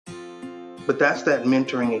But that's that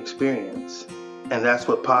mentoring experience. And that's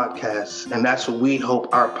what podcasts, and that's what we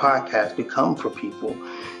hope our podcast become for people,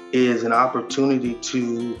 is an opportunity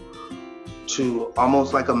to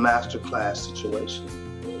almost like a masterclass situation.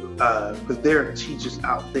 Because there are teachers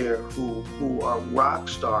out there who are rock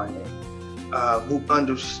starring it, who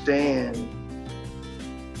understand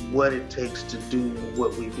what it takes to do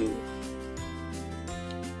what we do.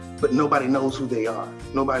 But nobody knows who they are.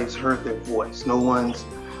 Nobody's heard their voice. No one's,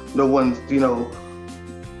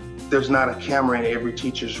 there's not a camera in every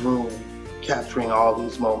teacher's room capturing all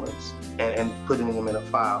these moments and putting them in a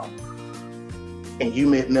file. And you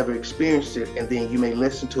may have never experienced it, and then you may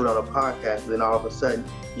listen to it on a podcast, and then all of a sudden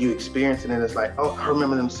you experience it, and it's like, oh, I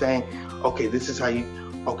remember them saying, okay, this is how you,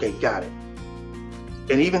 okay, got it.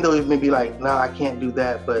 And even though it may be like, no, I can't do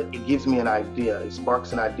that, but it gives me an idea. It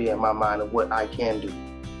sparks an idea in my mind of what I can do.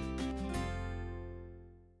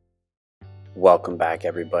 Welcome back,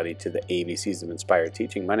 everybody, to the ABCs of Inspired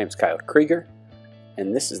Teaching. My name is Kyle Krieger,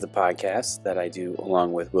 and this is the podcast that I do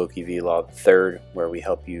along with Wilkie V. Law III, where we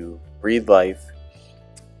help you breathe life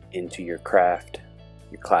into your craft,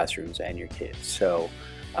 your classrooms, and your kids. So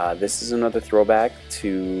this is another throwback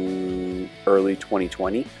to early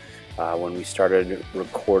 2020 when we started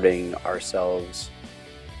recording ourselves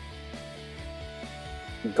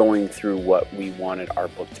going through what we wanted our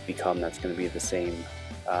book to become. That's going to be the same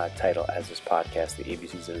title as this podcast, the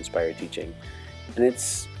ABCs of Inspired Teaching. And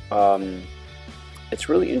it's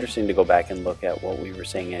really interesting to go back and look at what we were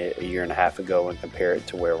saying a year and a half ago and compare it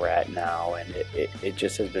to where we're at now, and it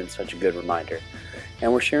just has been such a good reminder.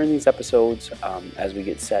 And we're sharing these episodes as we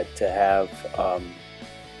get set to have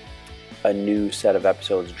a new set of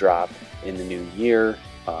episodes drop in the new year.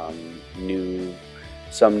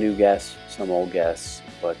 Some new guests, some old guests,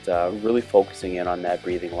 but really focusing in on that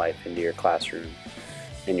breathing life into your classroom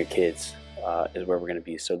and your kids is where we're going to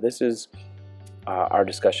be. So this is our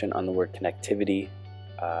discussion on the word connectivity.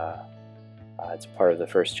 It's part of the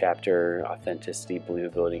first chapter, authenticity,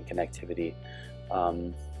 believability, and connectivity.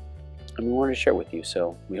 And we wanted to share with you.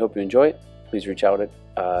 So we hope you enjoy it. Please reach out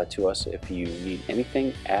to us if you need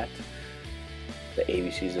anything at the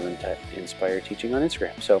ABCs of Inspired Teaching on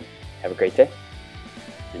Instagram. So have a great day.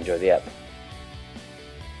 Enjoy the app.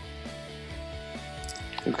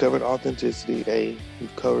 We've covered authenticity, A.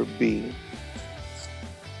 We've covered B.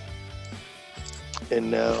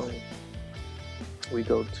 And now we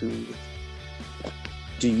go to.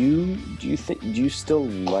 Do you still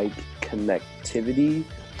like connectivity,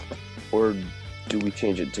 or do we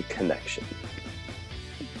change it to connection?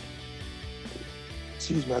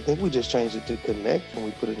 Excuse me, I think we just changed it to connect when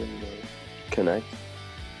we put it in the Connect?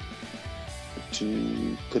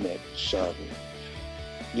 To connection.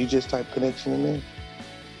 You just type connection in there?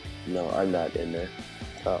 No, I'm not in there.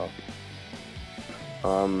 Oh.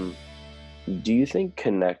 Do you think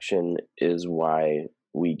connection is why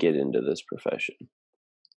we get into this profession?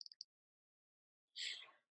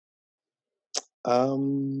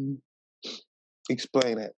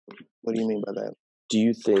 Explain it. What do you mean by that? Do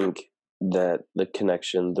you think that the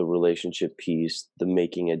connection, the relationship piece, the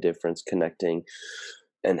making a difference, connecting,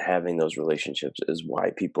 and having those relationships is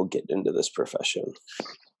why people get into this profession?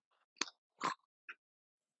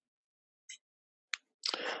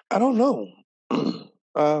 I don't know.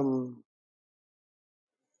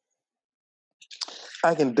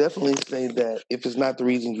 I can definitely say that if it's not the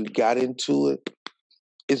reason you got into it,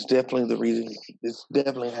 it's definitely the reason. It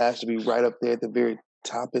definitely has to be right up there at the very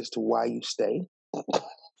top as to why you stay.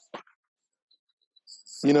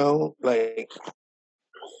 You know, like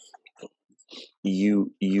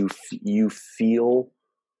you feel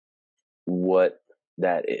what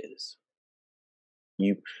that is.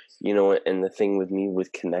 You know, and the thing with me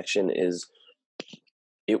with connection is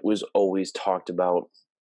it was always talked about,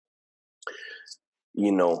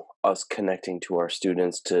 you know, us connecting to our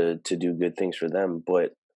students to do good things for them.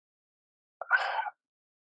 But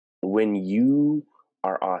when you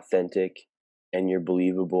are authentic and you're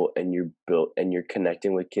believable and you're built and you're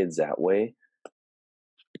connecting with kids that way,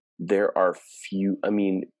 there are few, I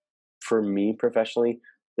mean, for me professionally,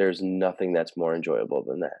 there's nothing that's more enjoyable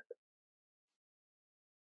than that.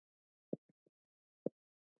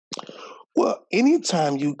 Well,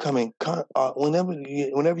 anytime you come in,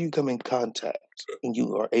 whenever you come in contact and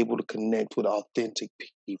you are able to connect with authentic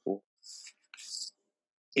people,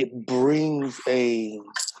 it brings a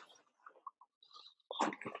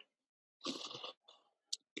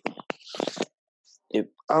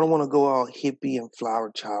I don't want to go all hippie and flower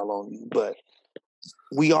child on you, but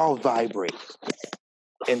we all vibrate.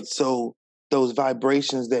 And so those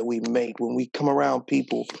vibrations that we make when we come around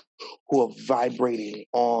people who are vibrating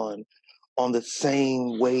on the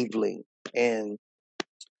same wavelength, and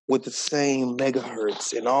with the same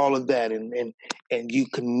megahertz and all of that, and you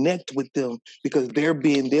connect with them because they're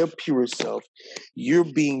being their pure self, you're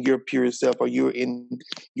being your pure self, or you're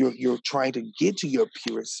trying to get to your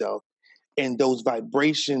pure self, and those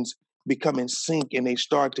vibrations become in sync and they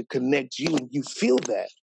start to connect you, and you feel that.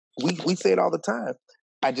 We say it all the time.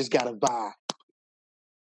 I just got a vibe.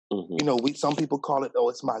 Some people call it, oh,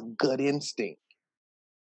 it's my gut instinct.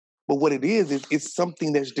 But what it is it's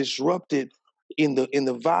something that's disrupted in the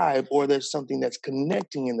vibe, or there's something that's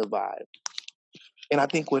connecting in the vibe. And I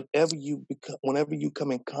think whenever you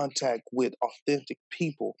come in contact with authentic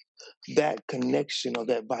people, that connection or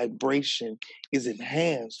that vibration is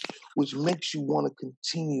enhanced, which makes you want to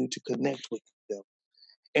continue to connect with them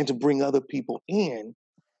and to bring other people in.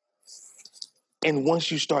 And once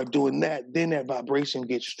you start doing that, then that vibration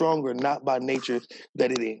gets stronger, not by nature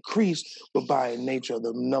that it increased, but by nature of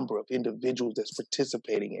the number of individuals that's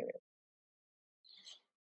participating in it.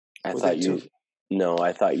 I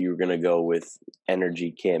thought you were going to go with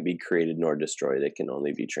energy can't be created nor destroyed. It can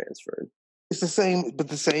only be transferred. It's the same, but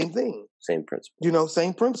the same thing. Same principle.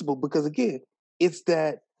 Same principle, because again, it's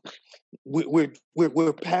that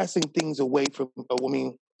we're passing things away from,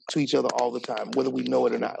 to each other all the time, whether we know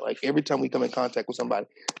it or not. Like every time we come in contact with somebody,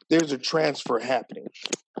 there's a transfer happening.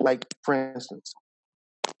 Like, for instance,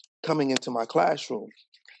 coming into my classroom,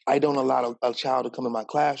 I don't allow a child to come in my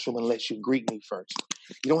classroom unless you greet me first.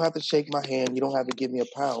 You don't have to shake my hand. You don't have to give me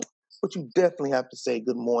a pound, but you definitely have to say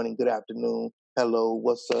good morning, good afternoon, hello,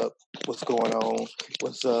 what's up, what's going on,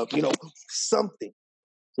 what's up, something.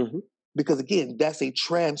 Mm-hmm. Because again, that's a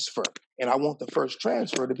transfer, and I want the first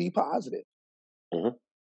transfer to be positive. Mm-hmm.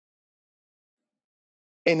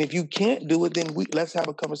 And if you can't do it, then let's have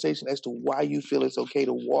a conversation as to why you feel it's okay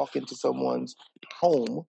to walk into someone's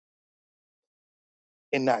home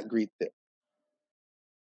and not greet them.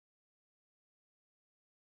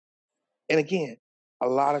 And again, a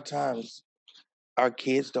lot of times our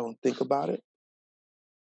kids don't think about it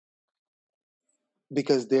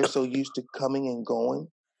because they're so used to coming and going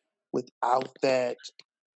without that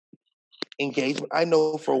engagement. I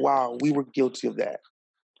know for a while we were guilty of that.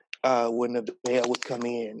 When the Nevaeh would come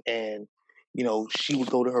in, and she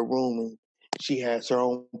would go to her room, and she has her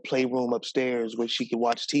own playroom upstairs where she could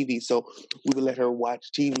watch TV. So we would let her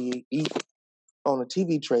watch TV, eat on a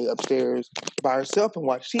TV tray upstairs by herself and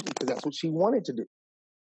watch TV because that's what she wanted to do.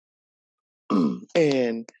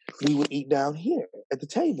 And we would eat down here at the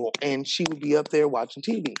table, and she would be up there watching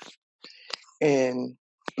TV. And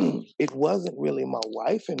it wasn't really my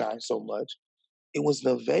wife and I so much. It was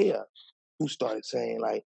Nevaeh who started saying,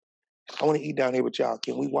 like, I want to eat down here with y'all.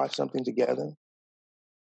 Can we watch something together?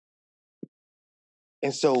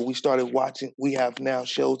 And so we started watching. We have now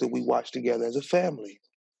shows that we watch together as a family.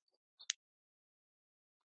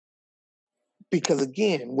 Because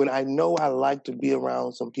again, when I know I like to be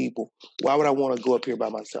around some people, why would I want to go up here by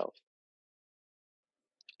myself?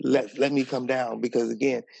 Let me come down, because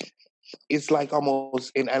again, it's like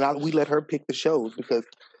almost, we let her pick the shows because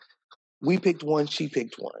we picked one, she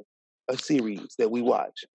picked one, a series that we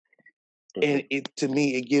watch. And to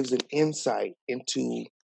me, it gives an insight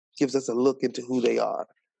gives us a look into who they are.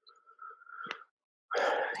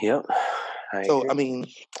 Yep. So,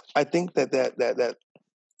 I think that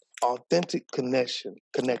authentic connection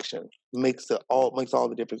makes all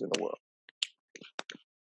the difference in the world.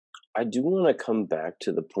 I do want to come back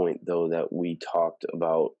to the point, though, that we talked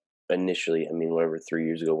about initially, 3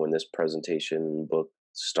 years ago when this presentation book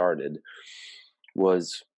started,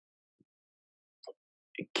 was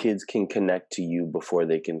kids can connect to you before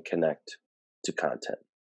they can connect to content.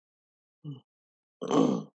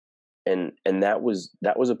 And that was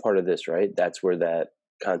a part of this, right? That's where that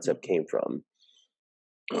concept came from.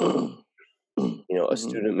 A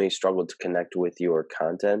student may struggle to connect with your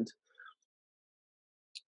content,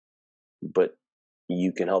 but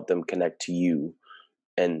you can help them connect to you,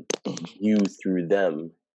 and you through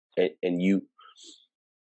them, and you.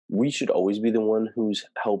 We should always be the one who's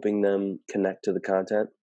helping them connect to the content.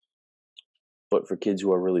 But for kids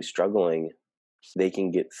who are really struggling, they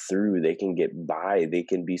can get through, they can get by, they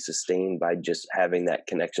can be sustained by just having that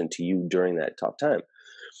connection to you during that tough time.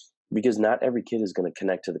 Because not every kid is going to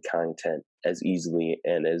connect to the content as easily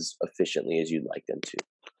and as efficiently as you'd like them to.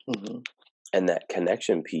 Mm-hmm. And that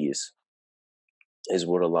connection piece is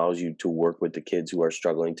what allows you to work with the kids who are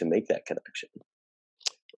struggling to make that connection.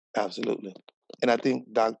 Absolutely. And I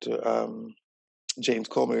think Dr. James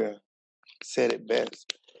Cormier said it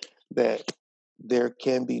best, that there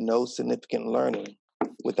can be no significant learning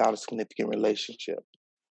without a significant relationship.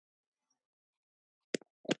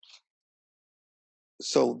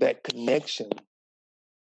 So that connection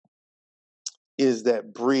is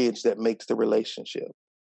that bridge that makes the relationship.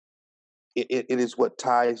 It is what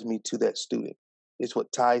ties me to that student. It's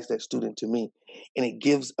what ties that student to me. And it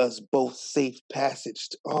gives us both safe passage.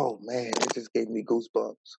 Oh man, it just gave me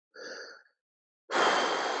goosebumps.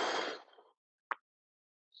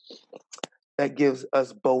 That gives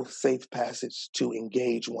us both safe passage to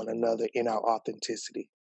engage one another in our authenticity.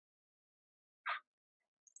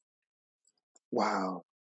 Wow.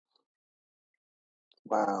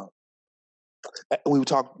 Wow. We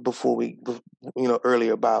talked before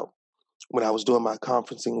earlier about when I was doing my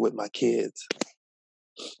conferencing with my kids.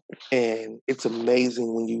 And it's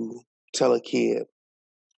amazing when you tell a kid,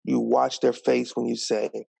 you watch their face when you say,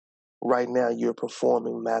 right now you're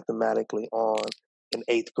performing mathematically on an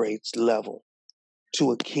 8th grade level,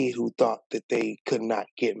 to a kid who thought that they could not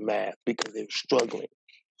get math because they were struggling.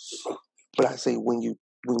 But I say, when you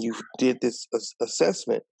did this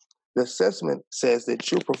assessment, the assessment says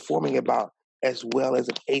that you're performing about as well as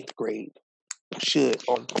an 8th grade should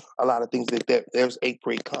on a lot of things, that there's 8th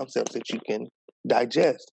grade concepts that you can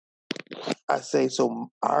digest. I say, so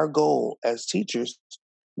our goal as teachers,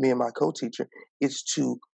 me and my co-teacher, is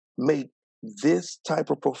to make this type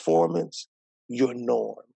of performance your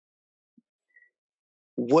norm.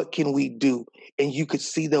 What can we do? And you could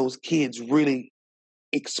see those kids really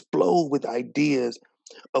explode with ideas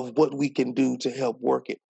of what we can do to help work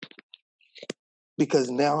it. Because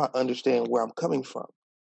now I understand where I'm coming from.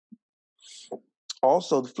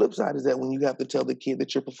 Also, the flip side is that when you have to tell the kid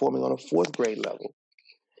that you're performing on a 4th grade level,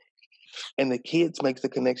 and the kids makes the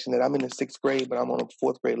connection that I'm in the 6th grade, but I'm on a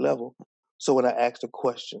 4th grade level. So when I ask the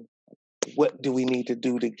question, what do we need to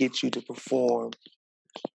do to get you to perform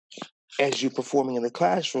as you're performing in the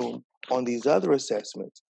classroom on these other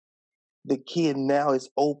assessments? The kid now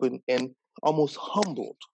is open and almost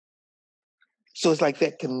humbled. So it's like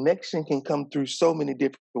that connection can come through so many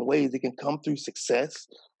different ways. It can come through success.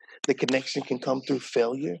 The connection can come through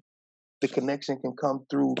failure. The connection can come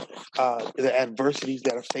through the adversities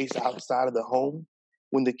that are faced outside of the home.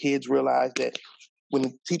 When the kids realize that, when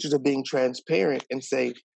the teachers are being transparent and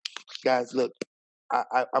say, guys, look,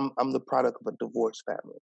 I'm the product of a divorced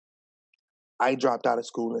family. I dropped out of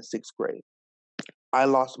school in 6th grade. I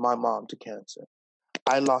lost my mom to cancer.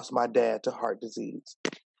 I lost my dad to heart disease.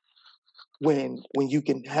 When you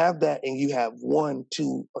can have that, and you have 1,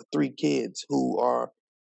 2, or 3 kids who are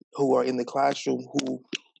in the classroom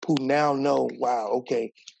who now know, wow,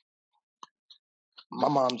 okay, my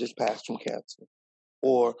mom just passed from cancer,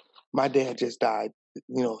 or my dad just died,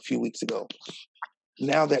 a few weeks ago.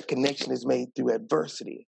 Now that connection is made through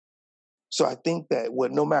adversity. So I think that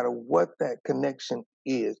no matter what that connection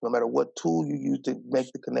is, no matter what tool you use to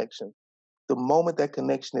make the connection, the moment that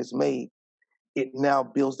connection is made, it now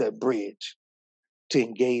builds that bridge to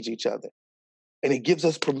engage each other. And it gives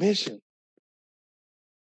us permission.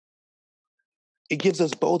 It gives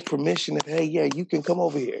us both permission that, hey, yeah, you can come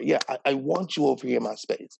over here. Yeah, I want you over here in my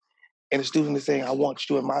space. And the student is saying, I want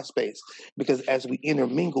you in my space. Because as we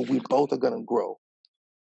intermingle, we both are going to grow.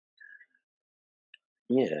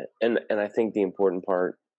 Yeah, and I think the important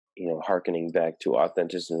part, hearkening back to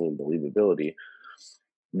authenticity and believability,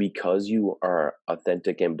 because you are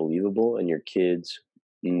authentic and believable, and your kids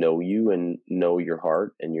know you and know your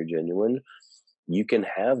heart and you're genuine, you can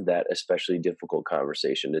have that especially difficult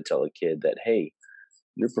conversation to tell a kid that, hey,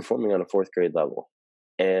 you're performing on a 4th grade level,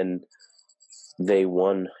 and they,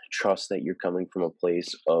 one, trust that you're coming from a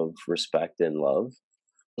place of respect and love,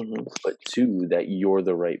 but 2, that you're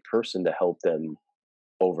the right person to help them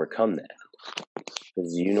overcome that.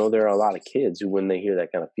 Because there are a lot of kids who, when they hear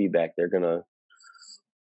that kind of feedback, they're gonna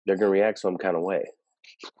react some kind of way.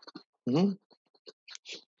 And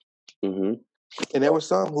there were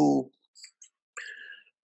some who,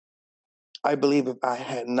 I believe, if I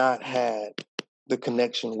had not had the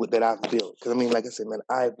connection that I've built, because like I said, man,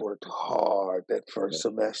 I've worked hard that first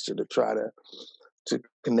semester to try to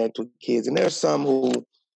connect with kids, and there are some who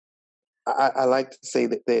I like to say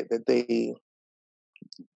that they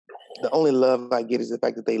the only love I get is the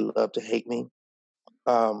fact that they love to hate me,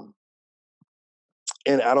 and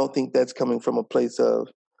I don't think that's coming from a place of,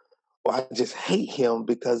 well, I just hate him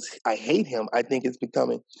because I hate him. I think it's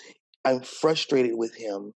becoming, I'm frustrated with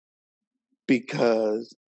him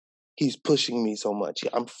because he's pushing me so much.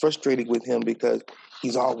 I'm frustrated with him because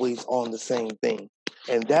he's always on the same thing.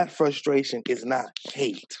 And that frustration is not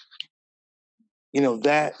hate.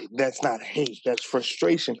 That's not hate. That's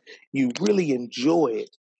frustration. You really enjoy it,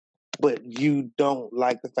 but you don't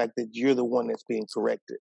like the fact that you're the one that's being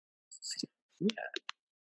corrected. Yeah.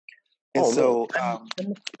 And so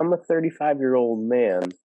I'm a 35-year-old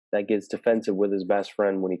man that gets defensive with his best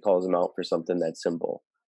friend when he calls him out for something that's simple.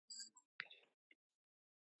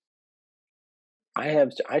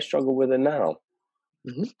 I struggle with it now.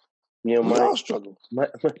 Mm-hmm. You know, We all struggle.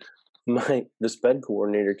 the sped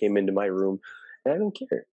coordinator came into my room, and I don't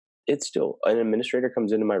care. It's still an administrator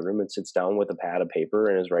comes into my room and sits down with a pad of paper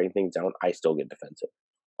and is writing things down. I still get defensive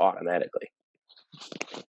automatically.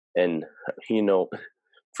 And you know,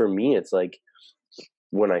 for me, it's like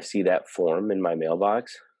when I see that form in my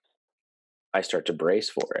mailbox, I start to brace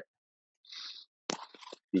for it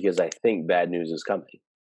because I think bad news is coming.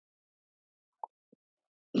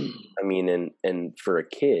 I mean, and for a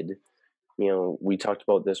kid, you know, we talked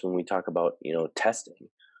about this when we talk about, you know, testing,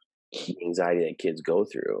 the anxiety that kids go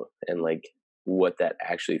through and like what that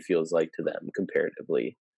actually feels like to them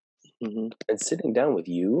comparatively. Mm-hmm. And sitting down with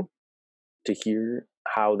you to hear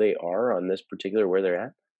how they are on this particular where they're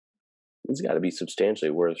at, it's got to be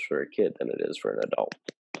substantially worse for a kid than it is for an adult.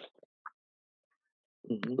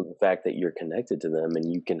 Mm-hmm. So the fact that you're connected to them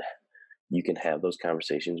and you can have those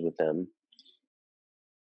conversations with them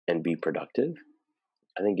and be productive,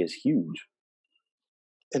 I think is huge.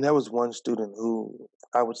 And that was one student who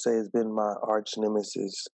I would say has been my arch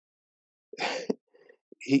nemesis.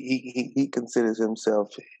 he considers himself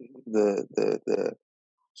the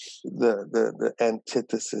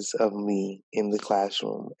antithesis of me in the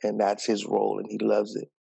classroom, and that's his role, and he loves it.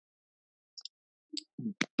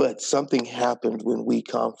 But something happened when we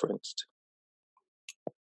conferenced,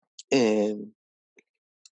 and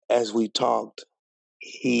as we talked,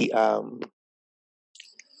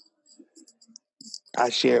 I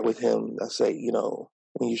shared with him. I say, you know,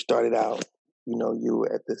 when you started out, you know, you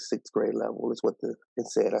were at the 6th grade level. Is what it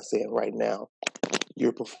said. I said, right now,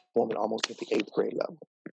 you're performing almost at the 8th grade level.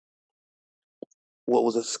 What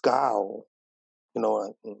was a scowl, you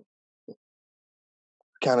know,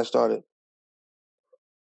 kind of started.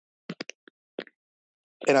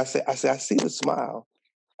 And I said, I see the smile.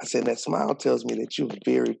 I said, that smile tells me that you're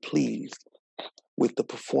very pleased with the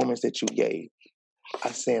performance that you gave.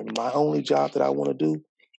 I said, my only job that I want to do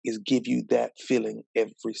is give you that feeling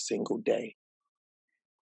every single day.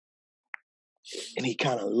 And he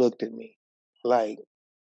kind of looked at me like,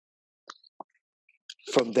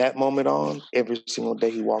 from that moment on, every single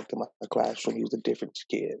day he walked in my classroom, he was a different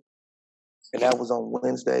kid. And that was on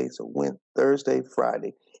Wednesday, so Thursday,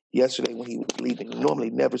 Friday. Yesterday when he was leaving, he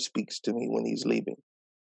normally never speaks to me when he's leaving.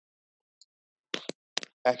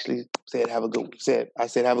 Actually said, have a good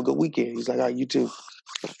weekend. He's like, all right, you too.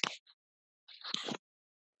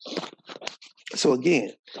 So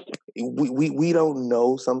again, we don't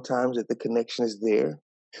know sometimes that the connection is there.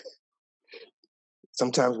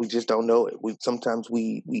 Sometimes we just don't know it. Sometimes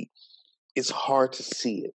it's hard to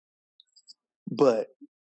see it. But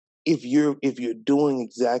if you're doing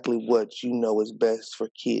exactly what you know is best for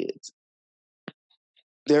kids,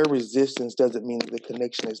 their resistance doesn't mean that the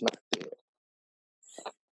connection is not there.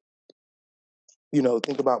 You know,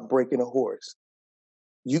 think about breaking a horse.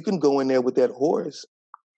 You can go in there with that horse,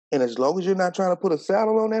 and as long as you're not trying to put a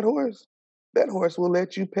saddle on that horse will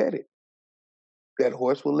let you pet it. That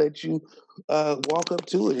horse will let you walk up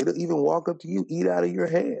to it. It'll even walk up to you, eat out of your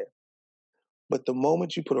hand. But the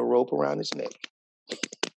moment you put a rope around his neck,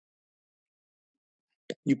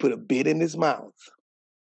 you put a bit in his mouth,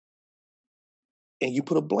 and you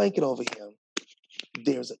put a blanket over him,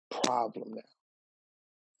 there's a problem now.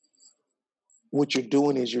 What you're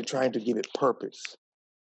doing is you're trying to give it purpose.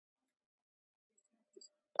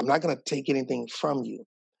 I'm not going to take anything from you.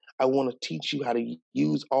 I want to teach you how to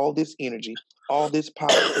use all this energy, all this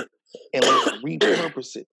power, and let's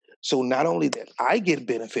repurpose it. So not only that I get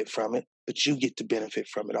benefit from it, but you get to benefit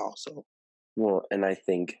from it also. Well, and I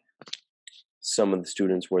think some of the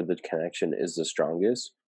students where the connection is the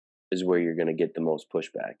strongest is where you're going to get the most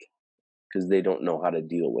pushback because they don't know how to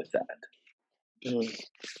deal with that. Mm.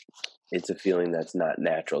 It's a feeling that's not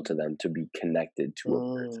natural to them to be connected to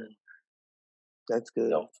a person. That's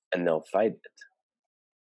good. They'll fight it.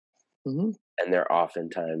 Mm-hmm. And they're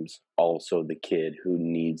oftentimes also the kid who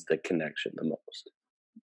needs the connection the most.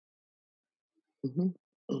 Mm-hmm.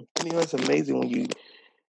 You know, it's amazing when you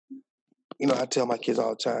know, I tell my kids all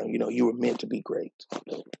the time, you know, you were meant to be great.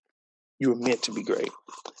 You were meant to be great.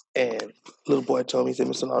 And little boy told me, he said,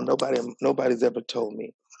 Mr. Long, nobody's ever told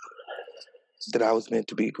me that I was meant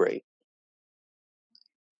to be great.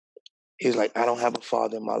 He's like, I don't have a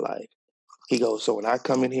father in my life. He goes, so when I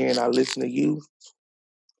come in here and I listen to you,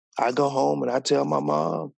 I go home and I tell my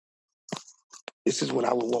mom, this is what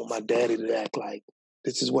I would want my daddy to act like.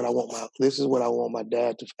 This is what I want my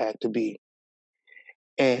dad to act to be.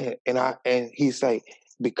 And he's like,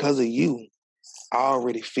 because of you, I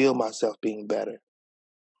already feel myself being better.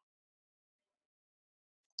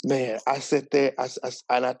 Man, I sat there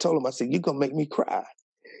and I told him, I said, you're going to make me cry.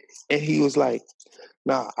 And he was like,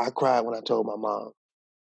 nah, I cried when I told my mom.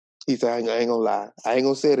 He said, I ain't gonna lie. I ain't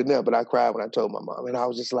gonna say it enough, but I cried when I told my mom. And I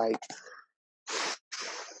was just like,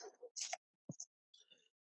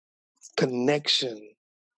 connection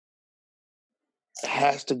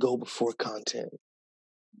has to go before content.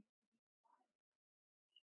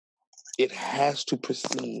 It has to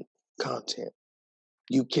precede content.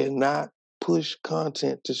 You cannot push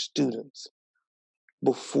content to students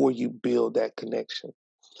before you build that connection.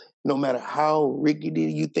 No matter how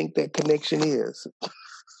rickety you think that connection is,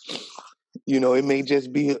 it may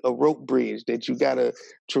just be a rope bridge that you gotta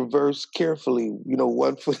traverse carefully,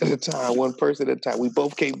 one foot at a time, one person at a time. We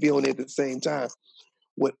both can't be on it at the same time.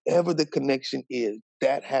 Whatever the connection is,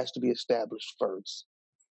 that has to be established first.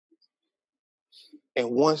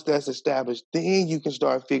 And once that's established, then you can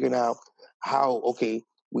start figuring out how, okay,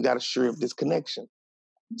 we got to shore up this connection.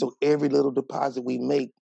 So every little deposit we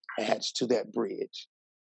make adds to that bridge,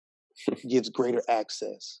 gives greater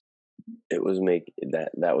access. It was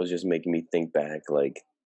that was just making me think back, like,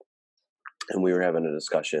 and we were having a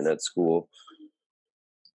discussion at school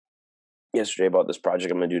yesterday about this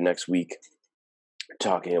project I'm going to do next week,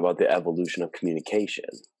 talking about the evolution of communication.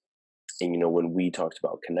 And, when we talked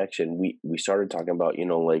about connection, we started talking about,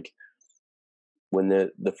 like when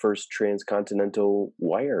the first transcontinental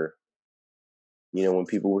wire, when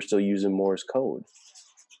people were still using Morse code,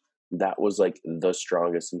 that was like the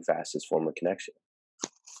strongest and fastest form of connection.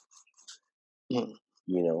 Mm.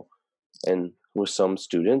 And with some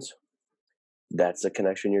students, that's the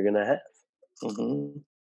connection you're going to have. Mm-hmm.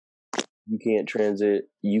 You can't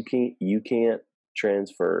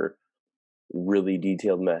transfer really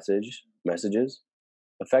detailed messages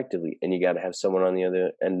effectively, and you got to have someone on the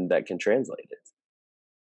other end that can translate it.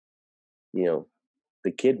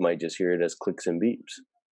 The kid might just hear it as clicks and beeps.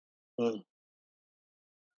 Mm.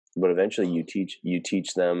 But eventually you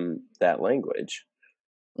teach them that language.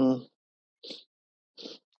 Mm.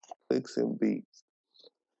 Clicks and beeps.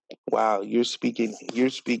 Wow, you're speaking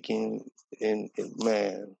in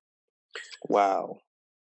man. Wow.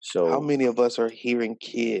 So how many of us are hearing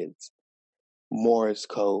kids Morse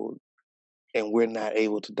code and we're not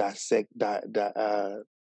able to dissect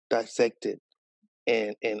it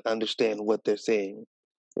and understand what they're saying?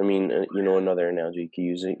 I mean, another analogy you could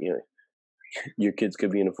use it, your kids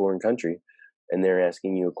could be in a foreign country and they're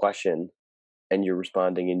asking you a question and you're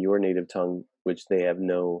responding in your native tongue, which they have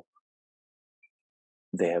no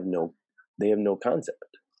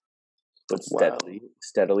concept. But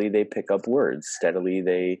steadily they pick up words. Steadily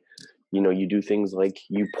they, you do things like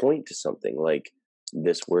you point to something like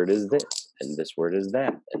this word is this and this word is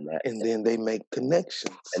that and that. And then they make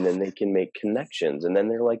connections. And then they can make connections. And then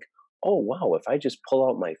they're like, oh, wow, if I just pull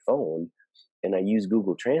out my phone and I use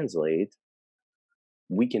Google Translate,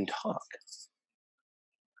 we can talk.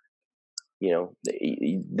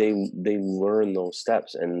 They learn those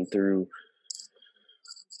steps and through,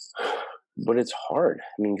 but it's hard.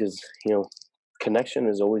 I mean, because, connection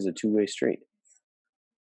is always a two-way street.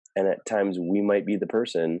 And at times we might be the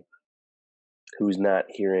person who's not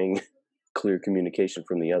hearing clear communication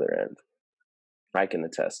from the other end. I can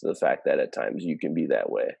attest to the fact that at times you can be that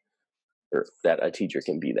way, or that a teacher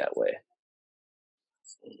can be that way.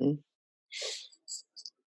 Mm-hmm.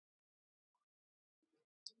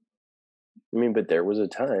 I mean, but there was a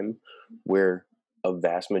time where a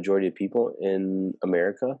vast majority of people in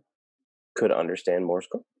America could understand Morse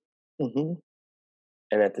code. Mm-hmm.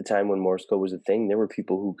 And at the time when Morse code was a thing, there were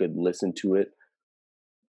people who could listen to it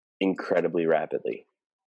incredibly rapidly.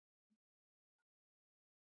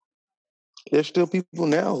 There's still people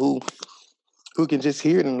now who can just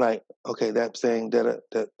hear it and like, okay, that's saying that,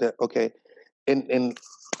 okay. And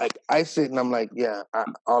like I sit and I'm like, yeah,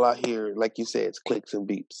 all I hear, like you said, is clicks and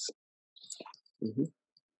beeps. Mm-hmm.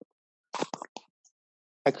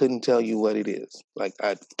 I couldn't tell you what it is. Like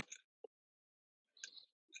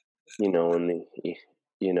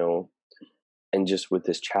and just with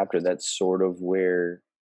this chapter, that's sort of where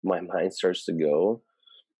my mind starts to go.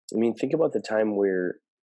 I mean, think about the time where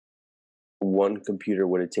one computer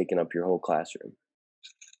would have taken up your whole classroom.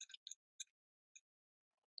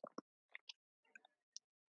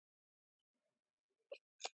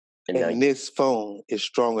 And this phone is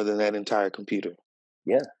stronger than that entire computer.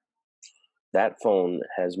 Yeah. That phone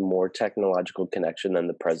has more technological connection than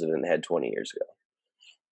the president had 20 years ago.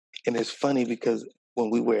 And it's funny because when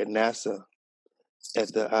we were at NASA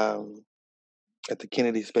at the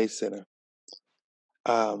Kennedy Space Center,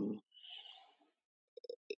 I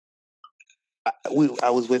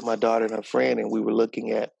was with my daughter and her friend, and we were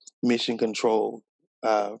looking at mission control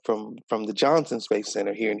from the Johnson Space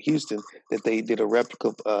Center here in Houston that they did a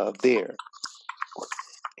replica of there.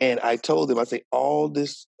 And I told them, I say, all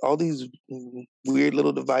these weird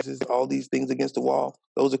little devices, all these things against the wall,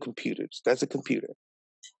 those are computers. That's a computer.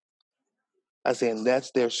 I say, and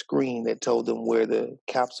that's their screen that told them where the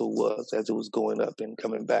capsule was as it was going up and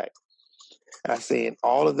coming back. And I say, and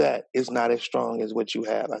all of that is not as strong as what you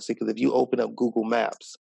have. I say, because if you open up Google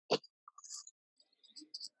Maps,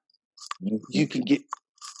 you're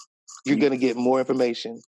going to get more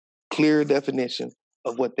information, clearer definition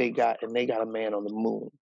of what they got, and they got a man on the moon.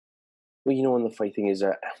 Well, you know, and the funny thing is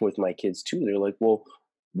that with my kids too, they're like, well,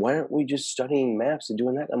 why aren't we just studying maps and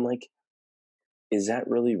doing that? I'm like, is that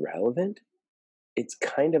really relevant? It's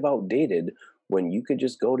kind of outdated when you could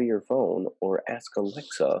just go to your phone or ask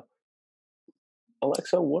Alexa,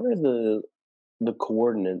 what are the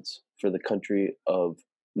coordinates for the country of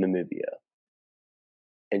Namibia?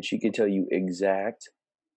 And she could tell you exact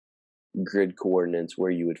grid coordinates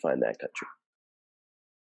where you would find that country.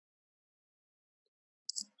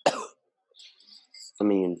 I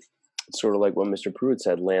mean, it's sort of like what Mr. Pruitt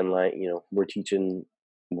said, landline, you know, we're teaching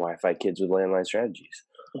Wi-Fi kids with landline strategies.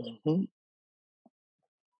 Mm-hmm.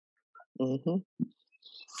 Mm-hmm.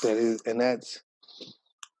 That is, and that's,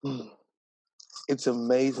 it's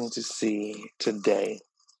amazing to see today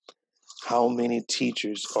how many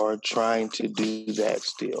teachers are trying to do that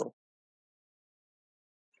still.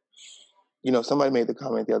 You know, somebody made the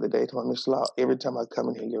comment the other day, told me, Mr. Law, every time I come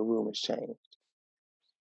in here, your room has changed.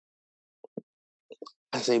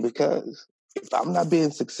 I say, because if I'm not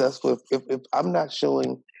being successful, if I'm not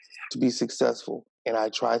showing to be successful and I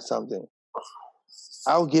try something,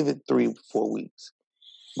 I'll give it 3-4 weeks.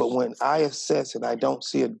 But when I assess and I don't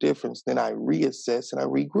see a difference, then I reassess and I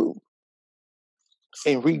regroup.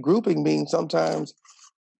 And regrouping means sometimes,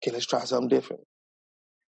 okay, let's try something different.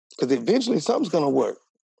 Because eventually something's going to work.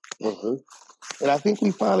 Mm-hmm. And I think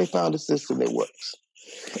we finally found a system that works.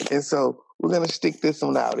 And so we're going to stick this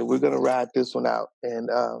one out and we're going to ride this one out. And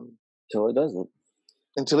until it doesn't.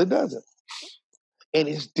 Until it doesn't. And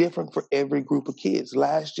it's different for every group of kids.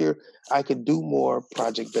 Last year, I could do more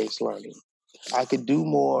project-based learning. I could do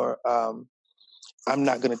more, I'm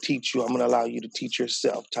not going to teach you, I'm going to allow you to teach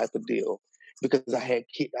yourself type of deal. Because I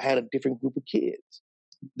had a different group of kids.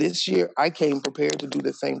 This year, I came prepared to do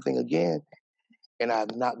the same thing again. And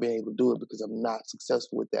I've not been able to do it because I'm not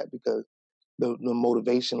successful with that because the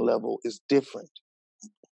motivation level is different.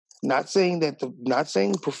 Not saying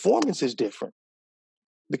performance is different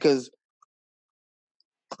because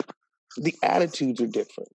the attitudes are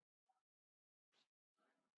different.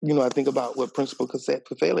 You know, I think about what Principal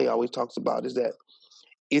Kafele always talks about is that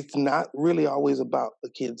it's not really always about the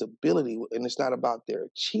kid's ability and it's not about their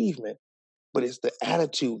achievement, but it's the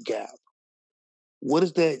attitude gap. What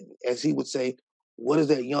is that, as he would say, what is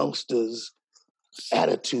that youngster's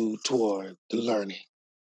attitude toward the learning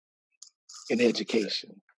and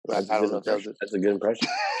education? That's a good impression.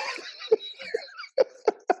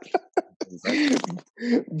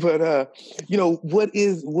 But you know, what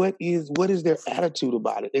is their attitude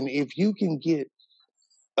about it? And if you can get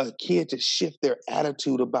a kid to shift their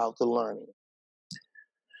attitude about the learning,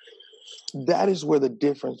 that is where the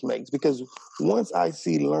difference makes. Because once I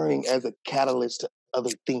see learning as a catalyst to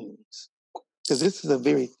other things, because this is a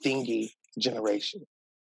very thingy generation.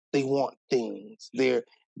 They want things. Their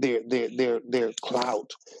clout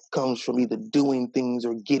comes from either doing things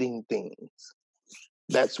or getting things.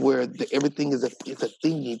 That's where everything is it's a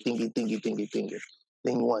thingy.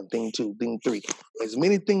 Thing 1, thing 2, thing 3. As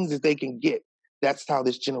many things as they can get. That's how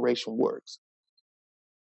this generation works.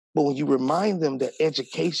 But when you remind them that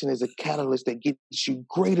education is a catalyst that gets you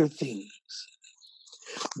greater things,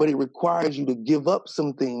 but it requires you to give up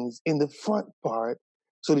some things in the front part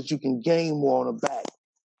so that you can gain more on the back.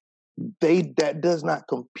 That does not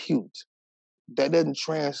compute. That doesn't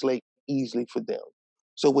translate easily for them.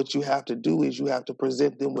 So what you have to do is you have to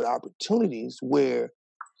present them with opportunities where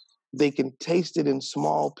they can taste it in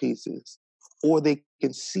small pieces or they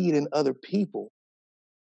can see it in other people.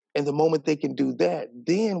 And the moment they can do that,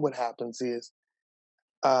 then what happens is,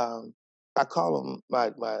 I call them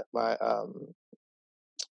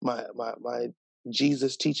my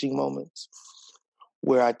Jesus teaching moments,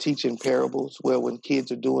 where I teach in parables, where when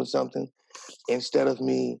kids are doing something, instead of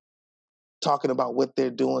me talking about what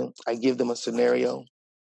they're doing, I give them a scenario.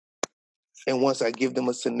 And once I give them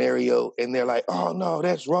a scenario and they're like, oh no,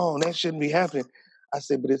 that's wrong, that shouldn't be happening. I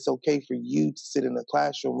say, but it's okay for you to sit in the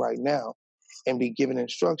classroom right now and be given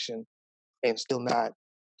instruction and still not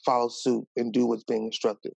follow suit and do what's being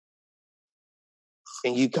instructed.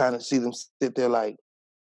 And you kind of see them sit there like,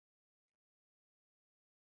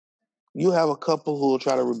 you have a couple who will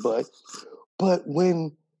try to rebut, but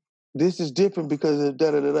when This is different because of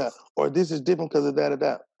da da da da, or this is different because of da da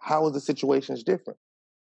da. How is the situations different?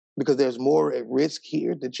 Because there's more at risk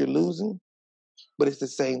here that you're losing, but it's the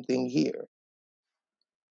same thing here.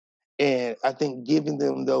 And I think giving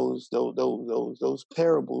them those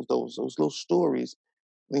parables, those little stories.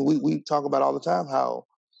 I mean, we talk about all the time how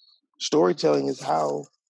storytelling is how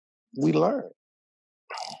we learn.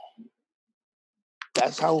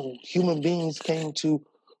 That's how human beings came to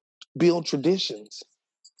build traditions,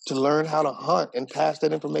 to learn how to hunt and pass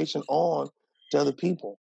that information on to other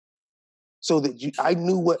people. So that I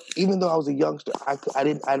knew what, even though I was a youngster, I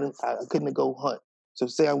couldn't go hunt. So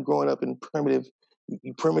say I'm growing up in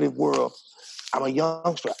primitive world, I'm a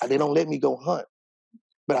youngster. They don't let me go hunt,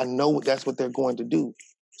 but I know that's what they're going to do.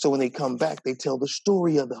 So when they come back, they tell the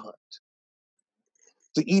story of the hunt.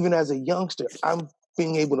 So even as a youngster, I'm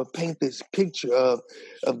being able to paint this picture of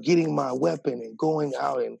getting my weapon and going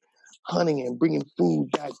out and hunting and bringing food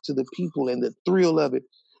back to the people and the thrill of it,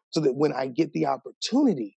 so that when I get the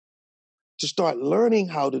opportunity to start learning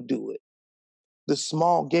how to do it, the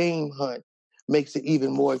small game hunt makes it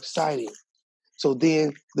even more exciting. So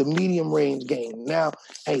then the medium range game, now,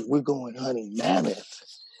 hey, we're going hunting mammoth,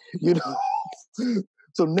 you know?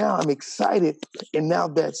 So now I'm excited. And now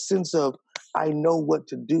that sense of, I know what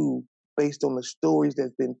to do based on the stories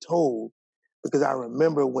that's been told. Because I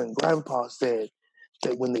remember when Grandpa said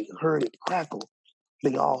that when they heard it crackle,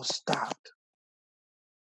 they all stopped.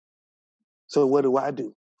 So what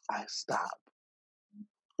do? I stop.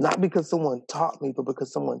 Not because someone taught me, but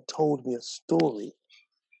because someone told me a story.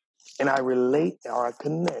 And I relate or I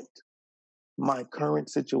connect my current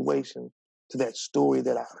situation to that story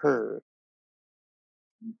that I heard,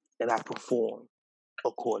 and I perform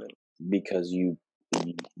accordingly. Because you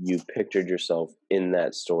pictured yourself in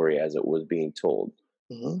that story as it was being told.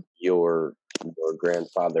 Mm-hmm. Your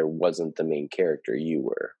grandfather wasn't the main character, you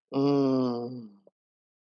were. Mm-hmm.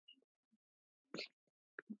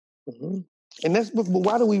 And that's, but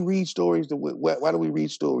why do we read stories? Why do we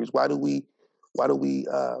read stories? Why do we?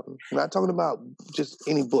 I'm not talking about just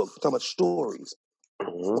any book. I'm talking about stories.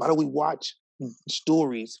 Mm-hmm. Why do we watch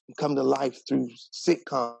stories come to life through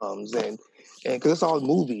sitcoms and because it's all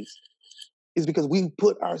movies? It's because we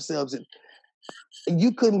put ourselves in.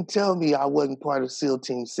 You couldn't tell me I wasn't part of SEAL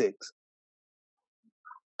Team 6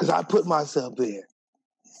 because I put myself there.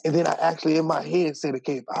 And then I actually, in my head, said,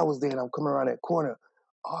 okay, if I was there and I'm coming around that corner,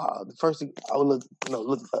 the first thing I would look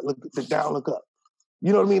down, look up.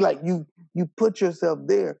 You know what I mean? Like you put yourself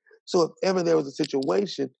there. So if ever there was a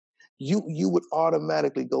situation, you would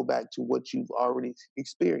automatically go back to what you've already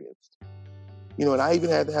experienced. You know, and I even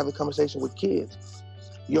had to have a conversation with kids.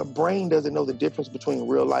 Your brain doesn't know the difference between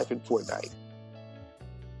real life and Fortnite.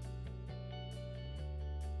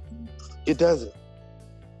 It doesn't.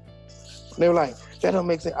 And they were like, that don't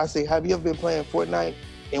make sense. I say, have you ever been playing Fortnite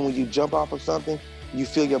and when you jump off of something, you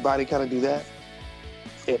feel your body kind of do that?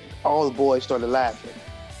 And all the boys started laughing.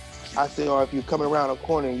 I said, or if you're coming around a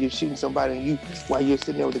corner and you're shooting somebody and while you're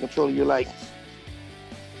sitting there with the controller, you're like,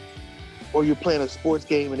 or you're playing a sports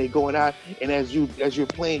game and they're going out and as you're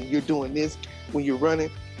playing, you're doing this when you're running.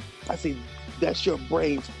 I say, that's your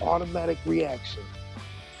brain's automatic reaction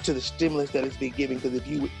to the stimulus that it's been given. Because if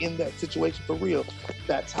you were in that situation for real,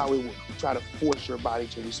 that's how it would try to force your body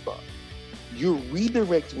to respond. You're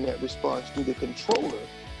redirecting that response through the controller,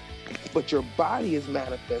 but your body is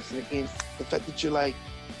manifesting in the fact that you're like,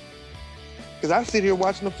 because I sit here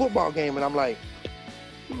watching the football game and I'm like,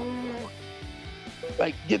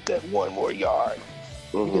 get that one more yard.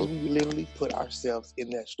 Mm-hmm. Because we literally put ourselves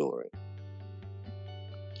in that story.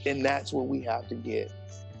 And that's what we have to get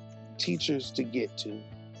teachers to get to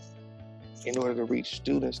in order to reach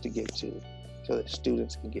students to get to, so that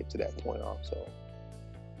students can get to that point also.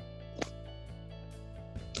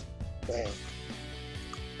 Man.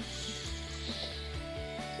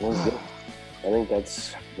 Well, good.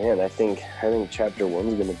 I think chapter 1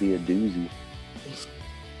 is going to be a doozy.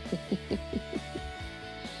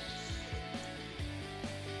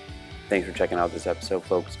 Thanks for checking out this episode,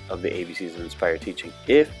 folks, of the ABCs of Inspired Teaching.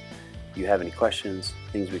 If you have any questions,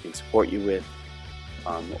 things we can support you with,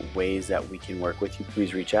 ways that we can work with you,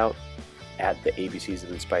 please reach out at the ABCs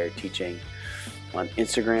of Inspired Teaching on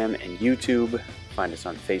Instagram and YouTube. Find us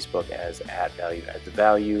on Facebook as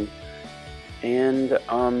 @ValueAddTheValue. And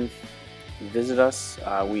visit us.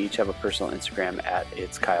 We each have a personal Instagram at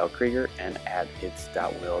It's Kyle Krieger and at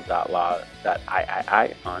its.will.law.iii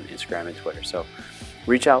on Instagram and Twitter. So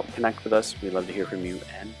reach out, connect with us. We'd love to hear from you,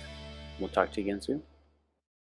 and we'll talk to you again soon.